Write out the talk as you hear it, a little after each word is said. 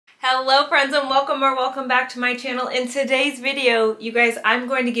Hello friends and welcome back to my channel. In today's video, you guys, I'm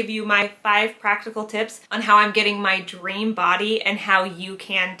going to give you my 5 practical tips on how I'm getting my dream body and how you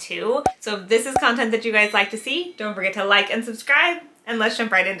can too. So if this is content that you guys like to see, don't forget to like and subscribe, and let's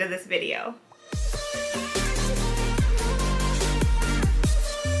jump right into this video.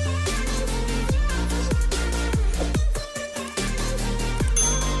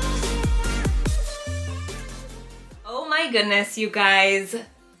 Oh my goodness, you guys.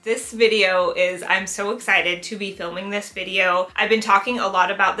 This video is, I'm so excited to be filming this video. I've been talking a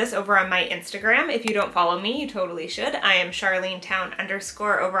lot about this over on my Instagram. If you don't follow me, you totally should. I am Charlene Town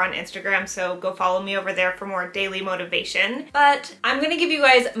 _ over on Instagram, so go follow me over there for more daily motivation. But I'm gonna give you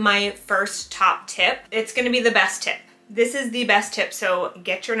guys my first top tip. It's gonna be the best tip. This is the best tip, so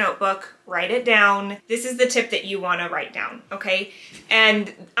get your notebook, write it down. This is the tip that you wanna write down, okay?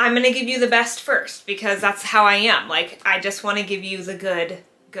 And I'm gonna give you the best first because that's how I am. Like, I just wanna give you the good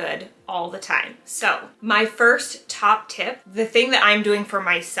all the time. So my first top tip, the thing that I'm doing for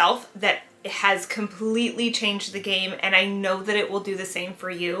myself that has completely changed the game, and I know that it will do the same for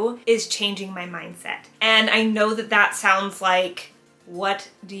you, is changing my mindset. And I know that that sounds like, what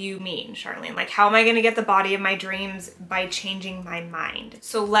do you mean, Charlene? Like, how am I gonna get the body of my dreams by changing my mind?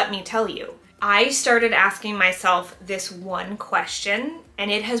 So let me tell you. I started asking myself this one question,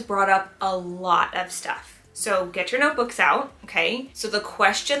 and it has brought up a lot of stuff. So get your notebooks out, okay? So the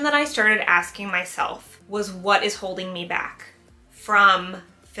question that I started asking myself was, what is holding me back from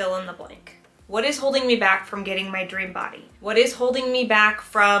fill in the blank? What is holding me back from getting my dream body? What is holding me back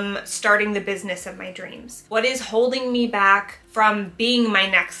from starting the business of my dreams? What is holding me back from being my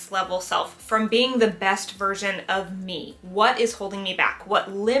next level self, from being the best version of me? What is holding me back? What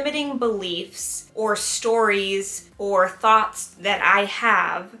limiting beliefs or stories or thoughts that I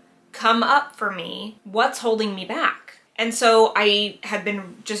have come up for me? What's holding me back? And so I have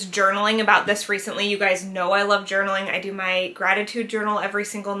been just journaling about this recently. You guys know I love journaling. I do my gratitude journal every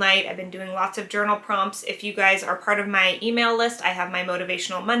single night. I've been doing lots of journal prompts. If you guys are part of my email list, I have my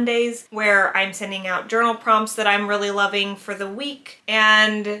Motivational Mondays where I'm sending out journal prompts that I'm really loving for the week.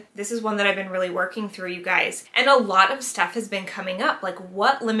 And this is one that I've been really working through, you guys. And a lot of stuff has been coming up. Like,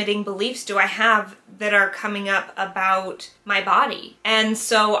 what limiting beliefs do I have that are coming up about my body? And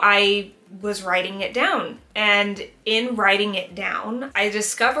so I was writing it down. And in writing it down, I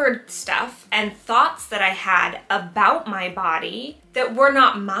discovered stuff and thoughts that I had about my body that were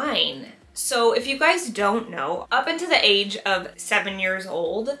not mine. So if you guys don't know, up until the age of 7 years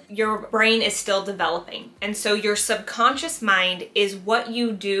old, your brain is still developing. And so your subconscious mind is what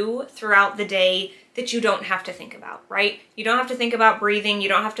you do throughout the day that you don't have to think about, right? You don't have to think about breathing. You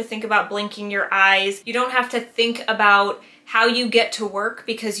don't have to think about blinking your eyes. You don't have to think about how you get to work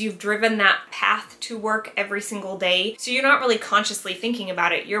because you've driven that path to work every single day. So you're not really consciously thinking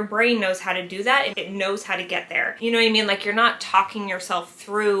about it. Your brain knows how to do that and it knows how to get there. You know what I mean? Like, you're not talking yourself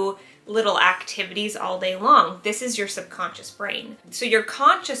through little activities all day long. This is your subconscious brain. So your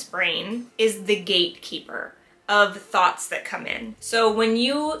conscious brain is the gatekeeper of thoughts that come in. So when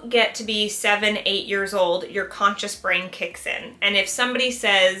you get to be 7, 8 years old, your conscious brain kicks in. And if somebody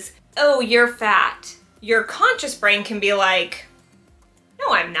says, oh, you're fat, your conscious brain can be like,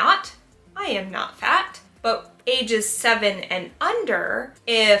 no, I'm not. I am not fat. But ages 7 and under,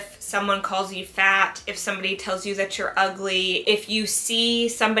 if someone calls you fat, if somebody tells you that you're ugly, if you see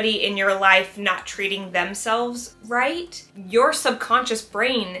somebody in your life not treating themselves right, your subconscious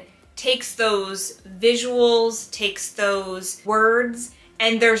brain takes those visuals, takes those words,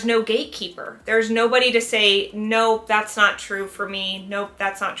 and there's no gatekeeper. There's nobody to say, nope, that's not true for me. Nope,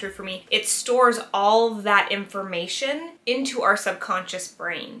 that's not true for me. It stores all of that information into our subconscious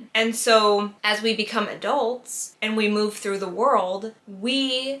brain. And so as we become adults and we move through the world,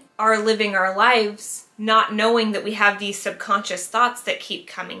 we are living our lives not knowing that we have these subconscious thoughts that keep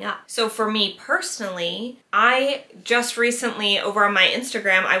coming up. So for me personally, I just recently, over on my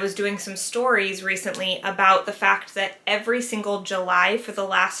Instagram, I was doing some stories recently about the fact that every single July for the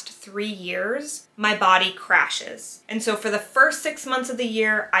last 3 years, my body crashes. And so for the first 6 months of the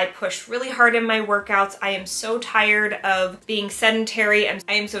year, I pushed really hard in my workouts. I am so tired of being sedentary. I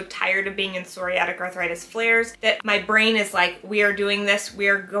am so tired of being in psoriatic arthritis flares that my brain is like, we are doing this, we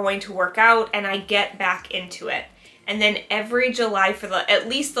are going to work out, and I get back into it. And then every July for at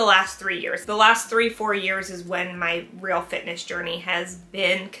least the last 3 years. The last 3-4 years is when my real fitness journey has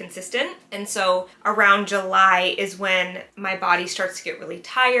been consistent. And so around July is when my body starts to get really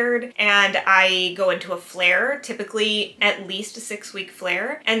tired and I go into a flare, typically at least a 6-week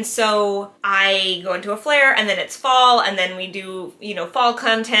flare. And so I go into a flare, and then it's fall, and then we do, you know, fall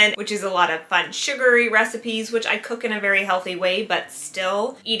content, which is a lot of fun sugary recipes, which I cook in a very healthy way, but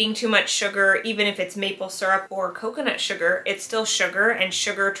still eating too much sugar, even if it's maple syrup or coconut sugar, it's still sugar, and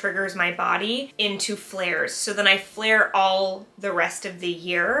sugar triggers my body into flares. So then I flare all the rest of the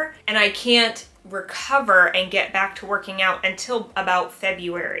year, and I can't recover and get back to working out until about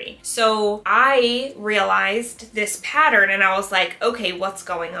February. So I realized this pattern and I was like, okay, what's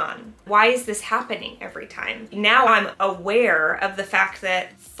going on? Why is this happening every time? Now I'm aware of the fact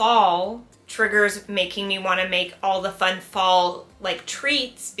that fall triggers making me want to make all the fun fall like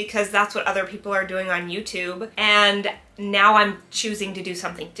treats because that's what other people are doing on YouTube. And now I'm choosing to do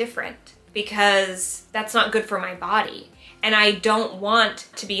something different because that's not good for my body. And I don't want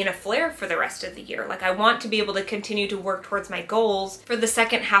to be in a flare for the rest of the year. Like, I want to be able to continue to work towards my goals for the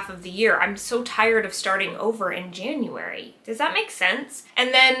second half of the year. I'm so tired of starting over in January. Does that make sense?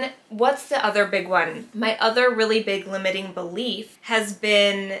 And then what's the other big one? My other really big limiting belief has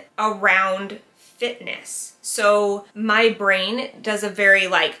been around fitness. So my brain does a very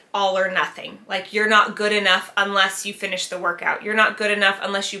like all or nothing. Like, you're not good enough unless you finish the workout. You're not good enough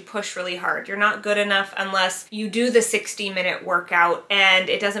unless you push really hard. You're not good enough unless you do the 60-minute workout. And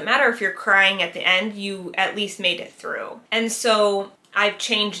it doesn't matter if you're crying at the end, you at least made it through. And so I've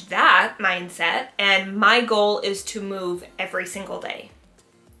changed that mindset, and my goal is to move every single day.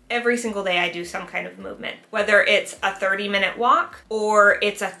 Every single day I do some kind of movement, whether it's a 30-minute walk or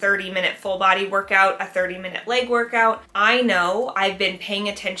it's a 30-minute full body workout, a 30-minute leg workout. I know I've been paying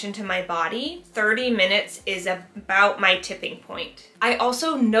attention to my body. 30 minutes is about my tipping point. I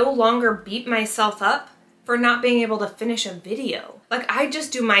also no longer beat myself up for not being able to finish a video. Like, I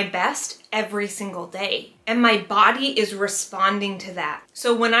just do my best every single day, and my body is responding to that.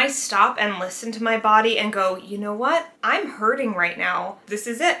 So when I stop and listen to my body and go, you know what? I'm hurting right now. This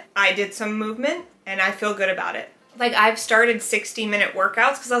is it. I did some movement and I feel good about it. Like, I've started 60-minute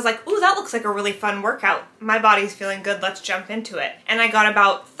workouts because I was like, ooh, that looks like a really fun workout. My body's feeling good, let's jump into it. And I got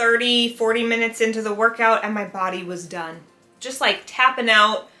about 30, 40 minutes into the workout and my body was done. Just like tapping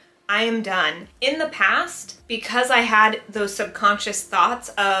out, I am done. In the past, because I had those subconscious thoughts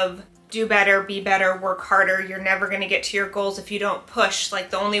of do better, be better, work harder, you're never gonna get to your goals if you don't push, like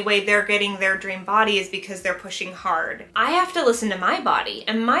the only way they're getting their dream body is because they're pushing hard. I have to listen to my body,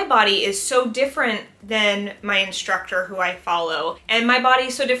 and my body is so different than my instructor who I follow, and my body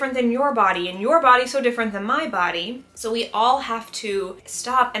is so different than your body, and your body is so different than my body. So we all have to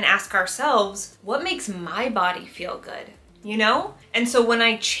stop and ask ourselves, what makes my body feel good? You know? And so when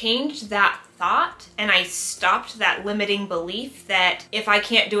I changed that thought and I stopped that limiting belief that if I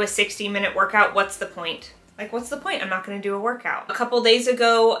can't do a 60-minute workout, what's the point? Like, what's the point? I'm not gonna do a workout. A couple days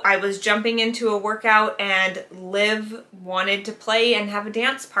ago, I was jumping into a workout and Liv wanted to play and have a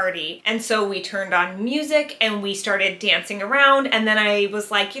dance party. And so we turned on music and we started dancing around. And then I was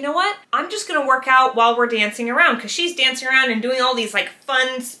like, you know what? I'm just gonna work out while we're dancing around, because she's dancing around and doing all these like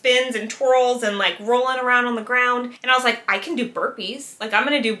fun spins and twirls and like rolling around on the ground. And I was like, I can do burpees. Like, I'm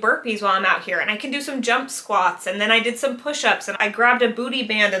gonna do burpees while I'm out here, and I can do some jump squats. And then I did some push-ups, and I grabbed a booty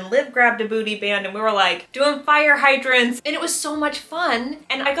band and Liv grabbed a booty band, and we were like doing fire hydrants, and it was so much fun.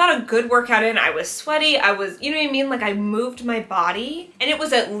 And I got a good workout in. I was sweaty. I was, you know what I mean? Like, I moved my body, and it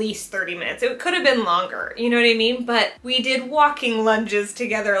was at least 30 minutes. It could have been longer, you know what I mean? But we did walking lunges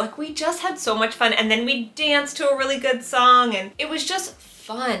together. Like, we just had so much fun. And then we danced to a really good song, and it was just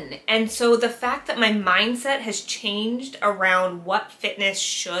fun. And so the fact that my mindset has changed around what fitness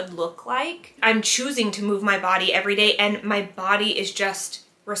should look like, I'm choosing to move my body every day, and my body is just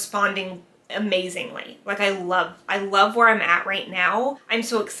responding amazingly. Like, I love where I'm at right now. I'm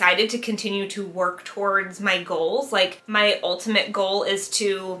so excited to continue to work towards my goals. Like, my ultimate goal is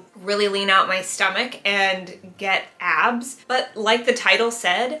to really lean out my stomach and get abs. But like the title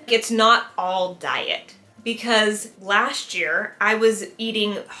said, it's not all diet. Because last year I was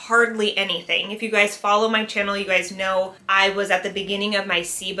eating hardly anything. If you guys follow my channel, you guys know I was at the beginning of my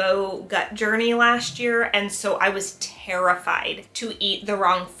SIBO gut journey last year, and so I was terrified to eat the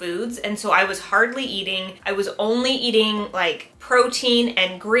wrong foods, and so I was hardly eating. I was only eating like protein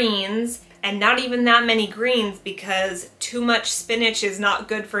and greens, and not even that many greens because too much spinach is not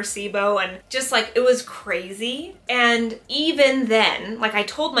good for SIBO, and just like, it was crazy. And even then, like, I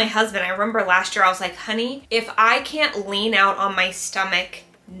told my husband, I remember last year, I was like, honey, if I can't lean out on my stomach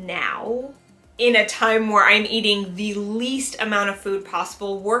now, in a time where I'm eating the least amount of food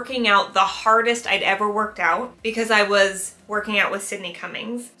possible, working out the hardest I'd ever worked out because I was working out with Sydney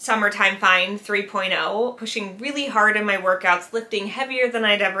Cummings, Summertime Fine 3.0, pushing really hard in my workouts, lifting heavier than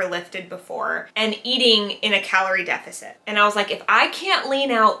I'd ever lifted before, and eating in a calorie deficit. And I was like, if I can't lean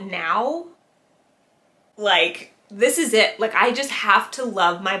out now, like, this is it. Like, I just have to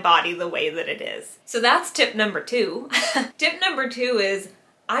love my body the way that it is. So that's tip number 2. Tip number 2 is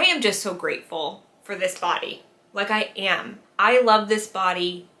I am just so grateful for this body. Like, I am. I love this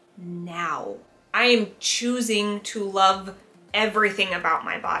body now. I am choosing to love everything about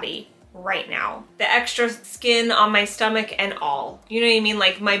my body right now. The extra skin on my stomach and all. You know what I mean?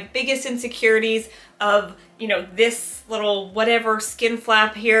 Like, my biggest insecurities of, you know, this little whatever skin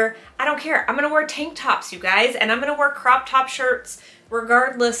flap here, I don't care. I'm gonna wear tank tops, you guys, and I'm gonna wear crop top shirts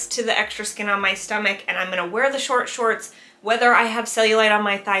regardless to the extra skin on my stomach, and I'm gonna wear the short shorts whether I have cellulite on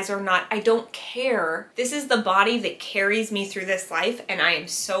my thighs or not. I don't care. This is the body that carries me through this life, and I am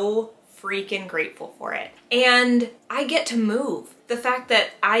so freaking grateful for it. And I get to move. The fact that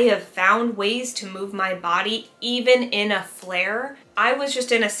I have found ways to move my body even in a flare. I was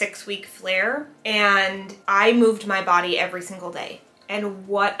just in a 6-week flare and I moved my body every single day. And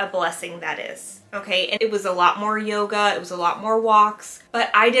what a blessing that is. Okay, and it was a lot more yoga, it was a lot more walks,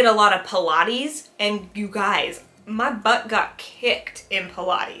 but I did a lot of Pilates, and you guys, my butt got kicked in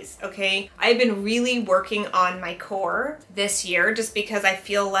Pilates, okay? I've been really working on my core this year just because I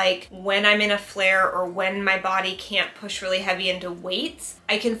feel like when I'm in a flare or when my body can't push really heavy into weights,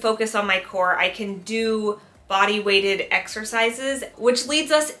 I can focus on my core. I can do body weighted exercises, which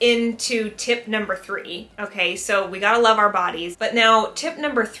leads us into tip number 3. Okay, so we gotta love our bodies. But now tip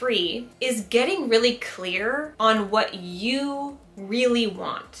number 3 is getting really clear on what you really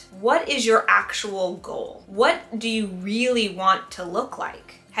want. What is your actual goal? What do you really want to look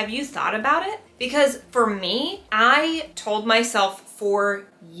like? Have you thought about it? Because for me, I told myself for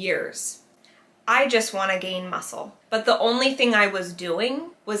years, I just want to gain muscle. But the only thing I was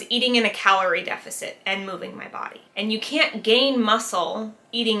doing was eating in a calorie deficit and moving my body. And you can't gain muscle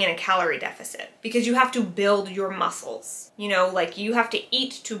eating in a calorie deficit because you have to build your muscles. You know, like you have to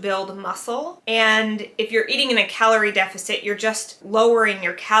eat to build muscle. And if you're eating in a calorie deficit, you're just lowering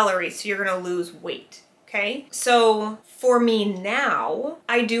your calories, so you're gonna lose weight. Okay, so for me now,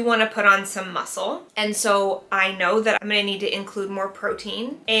 I do want to put on some muscle. And so I know that I'm going to need to include more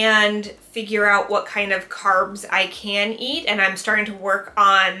protein and figure out what kind of carbs I can eat. And I'm starting to work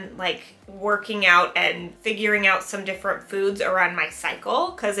on like working out and figuring out some different foods around my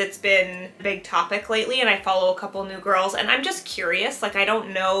cycle because it's been a big topic lately and I follow a couple new girls and I'm just curious. Like, I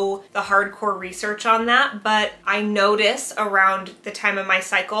don't know the hardcore research on that, but I notice around the time of my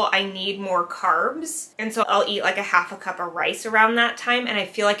cycle I need more carbs, and so I'll eat like a half a cup of rice around that time and I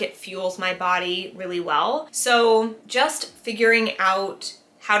feel like it fuels my body really well. So just figuring out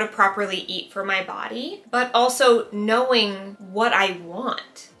how to properly eat for my body, but also knowing what I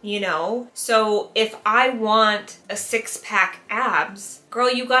want, you know? So if I want a 6-pack abs,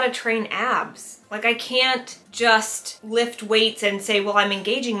 girl, you gotta train abs. Like, I can't just lift weights and say, well, I'm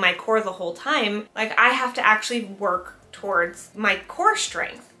engaging my core the whole time. Like, I have to actually work towards my core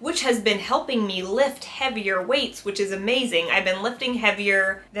strength, which has been helping me lift heavier weights, which is amazing. I've been lifting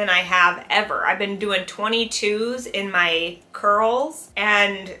heavier than I have ever. I've been doing 22s in my curls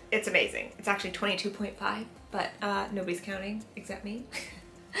and it's amazing. It's actually 22.5, but nobody's counting except me.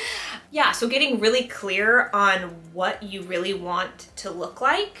 Yeah, so getting really clear on what you really want to look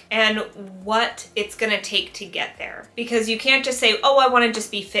like and what it's gonna take to get there. Because you can't just say, oh, I wanna just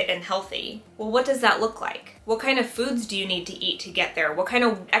be fit and healthy. Well, what does that look like? What kind of foods do you need to eat to get there? What kind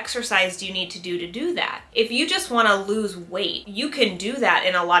of exercise do you need to do that? If you just wanna lose weight, you can do that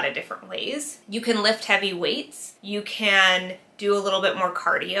in a lot of different ways. You can lift heavy weights. You can do a little bit more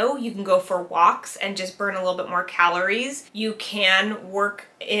cardio. You can go for walks and just burn a little bit more calories. You can work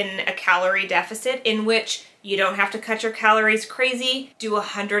in a calorie deficit in which you don't have to cut your calories crazy. Do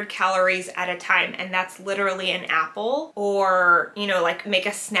 100 calories at a time, and that's literally an apple, or, you know, like make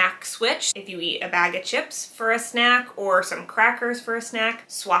a snack switch. If you eat a bag of chips for a snack or some crackers for a snack,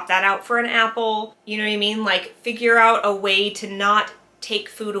 swap that out for an apple. You know what I mean? Like, figure out a way to not take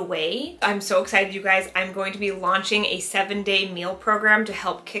food away. I'm so excited, you guys. I'm going to be launching a 7-day meal program to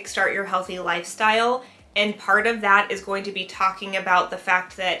help kickstart your healthy lifestyle. And part of that is going to be talking about the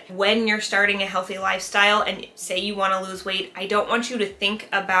fact that when you're starting a healthy lifestyle and say you want to lose weight, I don't want you to think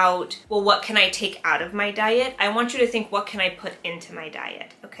about, well, what can I take out of my diet? I want you to think, what can I put into my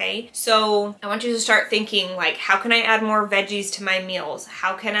diet? Okay? So I want you to start thinking, like, how can I add more veggies to my meals?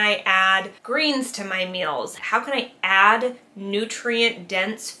 How can I add greens to my meals? How can I add nutrient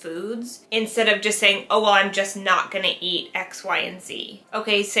dense foods instead of just saying, oh, well, I'm just not gonna eat X, Y, and Z.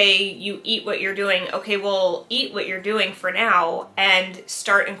 Okay, say you eat what you're doing. Okay, well, eat what you're doing for now and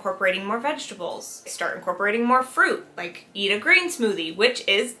start incorporating more vegetables. Start incorporating more fruit, like eat a green smoothie, which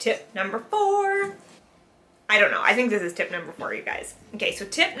is tip number 4. I don't know, I think this is tip number 4, you guys. Okay, so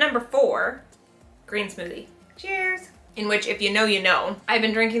tip number 4, green smoothie. Cheers. In which, if you know, you know. I've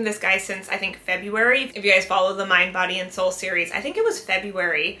been drinking this, guys, since I think February. If you guys follow the Mind, Body, and Soul series, I think it was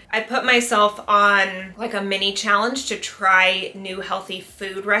February. I put myself on like a mini challenge to try new healthy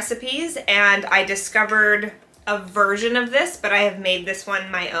food recipes, and I discovered a version of this, but I have made this one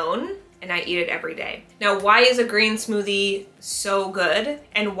my own, and I eat it every day. Now, why is a green smoothie so good?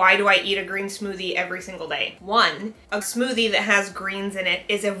 And why do I eat a green smoothie every single day? 1, a smoothie that has greens in it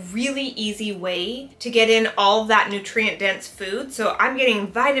is a really easy way to get in all of that nutrient-dense food. So I'm getting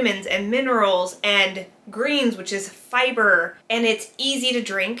vitamins and minerals and greens, which is fiber, and it's easy to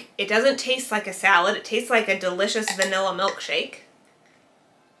drink. It doesn't taste like a salad. It tastes like a delicious vanilla milkshake.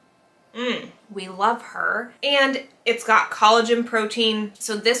 We love her. And it's got collagen protein.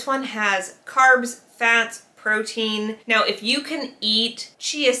 So this one has carbs, fats, protein. Now, if you can eat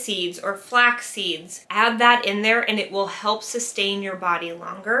chia seeds or flax seeds, add that in there and it will help sustain your body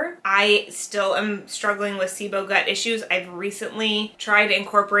longer. I still am struggling with SIBO gut issues. I've recently tried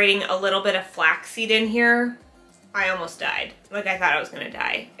incorporating a little bit of flaxseed in here. I almost died. Like, I thought I was gonna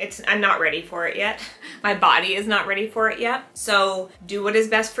die. I'm not ready for it yet. My body is not ready for it yet. So do what is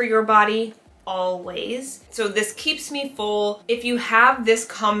best for your body always. So this keeps me full. If you have this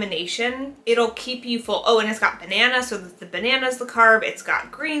combination, it'll keep you full. Oh, and it's got banana, so the banana's the carb. It's got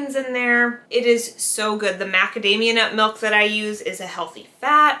greens in there. It is so good. The macadamia nut milk that I use is a healthy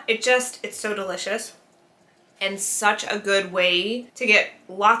fat. It's so delicious. And such a good way to get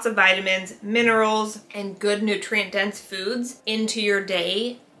lots of vitamins, minerals, and good nutrient-dense foods into your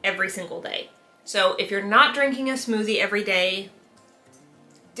day every single day. So if you're not drinking a smoothie every day,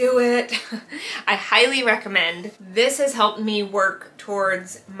 do it. I highly recommend. This has helped me work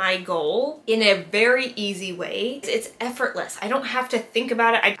towards my goal in a very easy way. It's effortless. I don't have to think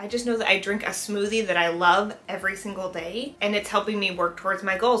about it. I just know that I drink a smoothie that I love every single day, and it's helping me work towards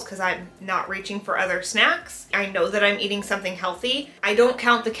my goals because I'm not reaching for other snacks. I know that I'm eating something healthy. I don't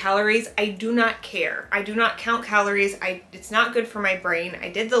count the calories. I do not care. I do not count calories. It's not good for my brain. I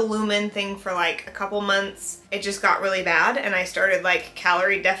did the Lumen thing for like a couple months. It just got really bad, and I started like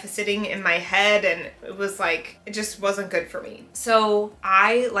calorie deficiting in my head, and it was like, it just wasn't good for me. So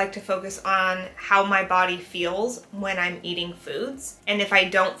I like to focus on how my body feels when I'm eating foods. And if I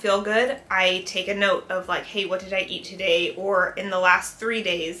don't feel good, I take a note of like, hey, what did I eat today or in the last 3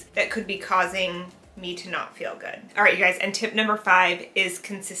 days that could be causing me to not feel good. All right, you guys, and tip number 5 is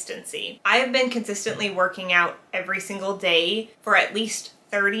consistency. I have been consistently working out every single day for at least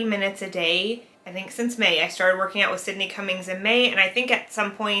 30 minutes a day. I think since May. I started working out with Sydney Cummings in May, and I think at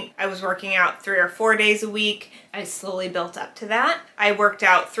some point I was working out 3 or 4 days a week. I slowly built up to that. I worked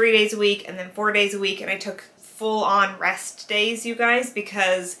out 3 days a week and then 4 days a week, and I took full-on rest days, you guys,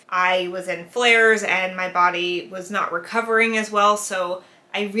 because I was in flares and my body was not recovering as well. So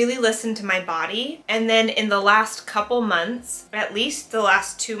I really listened to my body. And then in the last couple months, at least the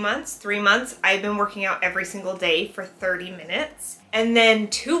last 2 months, 3 months, I've been working out every single day for 30 minutes. And then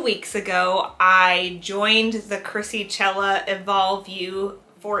 2 weeks ago, I joined the Chrissy Chella Evolve You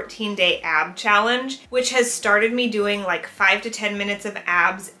 14-day ab challenge, which has started me doing like 5 to 10 minutes of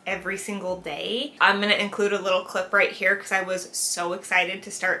abs every single day. I'm gonna include a little clip right here because I was so excited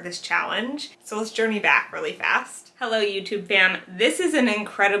to start this challenge. So let's journey back really fast. Hello YouTube fam. This is an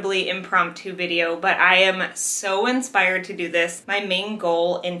incredibly impromptu video, but I am so inspired to do this. My main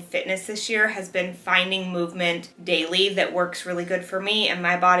goal in fitness this year has been finding movement daily that works really good for me and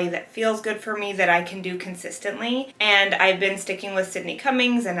my body, that feels good for me, that I can do consistently. And I've been sticking with Sydney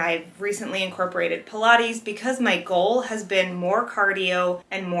Cummings, and I've recently incorporated Pilates because my goal has been more cardio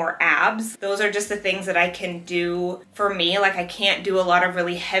and more abs. Those are just the things that I can do for me. Like, I can't do a lot of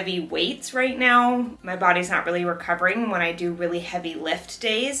really heavy weights right now. My body's not really recovering when I do really heavy lift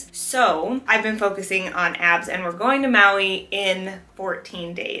days. So I've been focusing on abs, and we're going to Maui in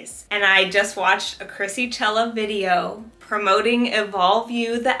 14 days. And I just watched a Chrissy Chella video promoting Evolve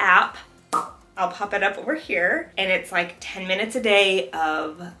You, the app. I'll pop it up over here, and it's like 10 minutes a day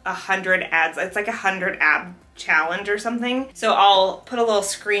of 100 abs. It's like 100 ab challenge or something. So I'll put a little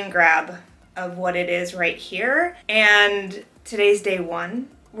screen grab of what it is right here. And today's day 1.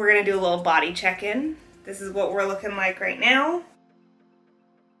 We're gonna do a little body check-in. This is what we're looking like right now.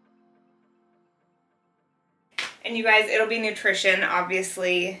 And you guys, it'll be nutrition,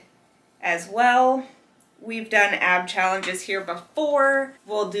 obviously, as well. We've done ab challenges here before.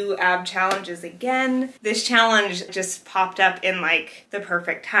 We'll do ab challenges again. This challenge just popped up in like the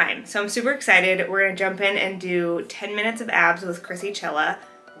perfect time. So I'm super excited. We're gonna jump in and do 10 minutes of abs with Chrissy Chilla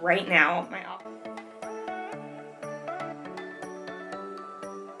right now.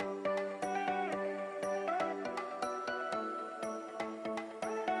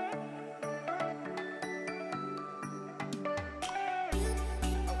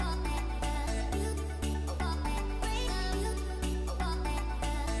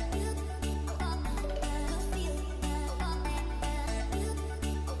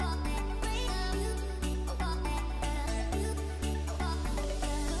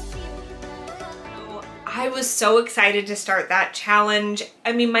 I was so excited to start that challenge.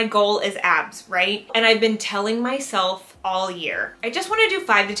 I mean, my goal is abs, right? And I've been telling myself all year, I just want to do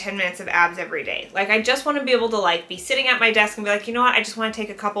 5 to 10 minutes of abs every day. Like, I just want to be able to like be sitting at my desk and be like, you know what? I just want to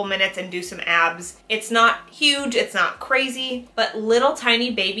take a couple minutes and do some abs. It's not huge, it's not crazy, but little tiny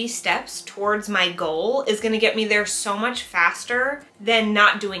baby steps towards my goal is going to get me there so much faster than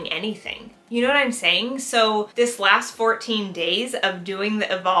not doing anything. You know what I'm saying? So this last 14 days of doing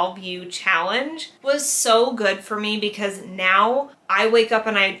the Evolve You challenge was so good for me because now I wake up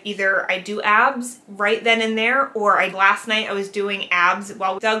and I do abs right then and there, or last night I was doing abs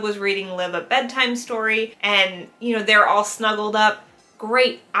while Doug was reading Liv a bedtime story, and you know, they're all snuggled up.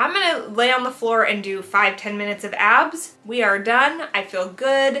 Great, I'm gonna lay on the floor and do 5-10 minutes of abs. We are done, I feel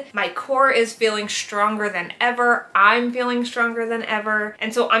good. My core is feeling stronger than ever. I'm feeling stronger than ever.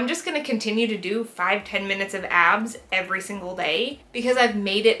 And so I'm just gonna continue to do 5-10 minutes of abs every single day because I've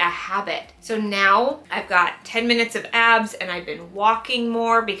made it a habit. So now I've got 10 minutes of abs and I've been walking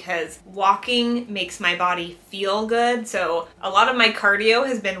more because walking makes my body feel good. So a lot of my cardio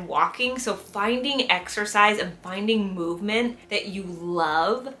has been walking. So finding exercise and finding movement that you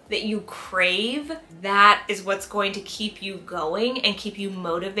love, that you crave, that is what's going to keep you going and keep you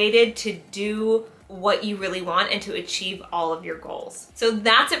motivated to do what you really want and to achieve all of your goals. So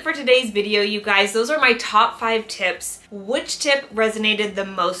that's it for today's video, you guys. Those are my top 5 tips. Which tip resonated the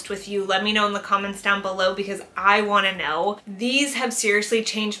most with you? Let me know in the comments down below because I want to know. These have seriously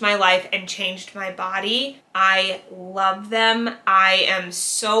changed my life and changed my body. I love them. I am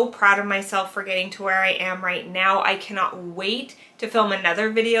so proud of myself for getting to where I am right now. I cannot wait to film another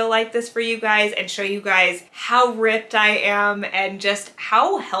video like this for you guys and show you guys how ripped I am and just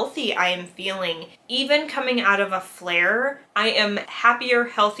how healthy I am feeling. Even coming out of a flare, I am happier,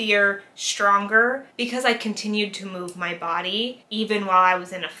 healthier, stronger because I continued to move my body even while I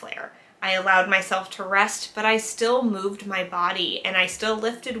was in a flare. I allowed myself to rest, but I still moved my body and I still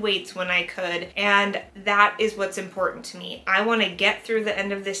lifted weights when I could. And that is what's important to me. I want to get through the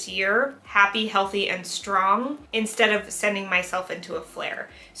end of this year happy, healthy, and strong instead of sending myself into a flare.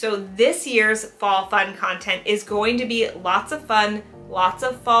 So this year's fall fun content is going to be lots of fun, lots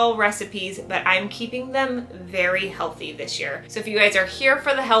of fall recipes, but I'm keeping them very healthy this year. So if you guys are here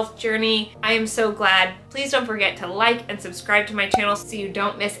for the health journey, I am so glad. Please don't forget to like and subscribe to my channel so you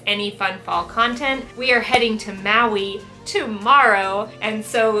don't miss any fun fall content. We are heading to Maui tomorrow, and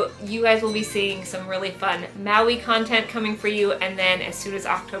so you guys will be seeing some really fun Maui content coming for you, and then as soon as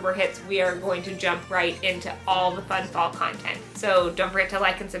October hits, we are going to jump right into all the fun fall content. So don't forget to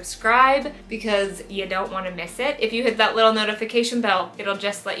like and subscribe because you don't want to miss it. If you hit that little notification bell, it'll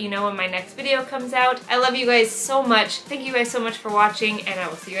just let you know when my next video comes out. I love you guys so much. Thank you guys so much for watching, and I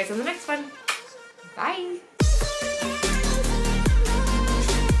will see you guys on the next one. Bye!